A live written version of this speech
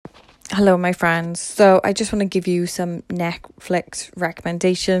Hello, my friends. So I just want to give you some Netflix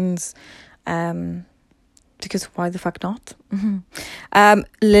recommendations, because why the fuck not?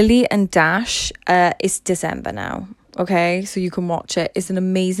 Lily and Dash is December now. Okay, so you can watch it. It's an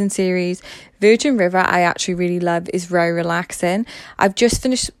amazing series. Virgin River, I actually really love. Is very relaxing. I've just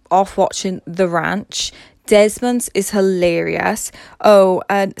finished off watching The Ranch. Desmond's is hilarious. Oh,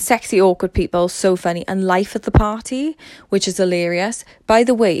 and Sexy Awkward People, so funny. And Life at the Party, which is hilarious. By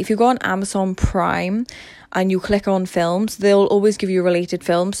the way, if you go on Amazon Prime and you click on films, they'll always give you related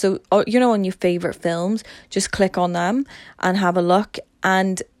films. So, on your favourite films, just click on them and have a look.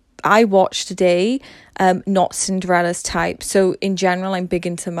 And I watched today Not Cinderella's Type. So in general, I'm big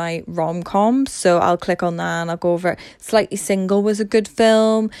into my rom-coms, so I'll click on that and I'll go over it. Slightly Single was a good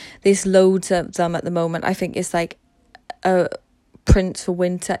film. There's loads of them at the moment. I think it's like a Prince for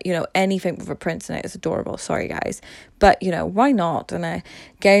Winter, anything with a prince in it is adorable. Sorry guys, but why not? And I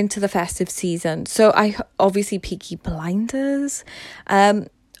get into the festive season, so I obviously Peaky Blinders.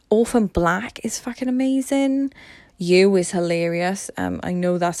 Orphan Black is fucking amazing. You is hilarious. I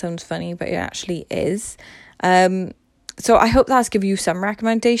know that sounds funny, but it actually is. So I hope that's given you some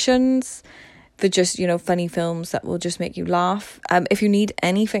recommendations for just, funny films that will just make you laugh. If you need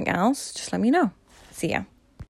anything else, just let me know. See ya.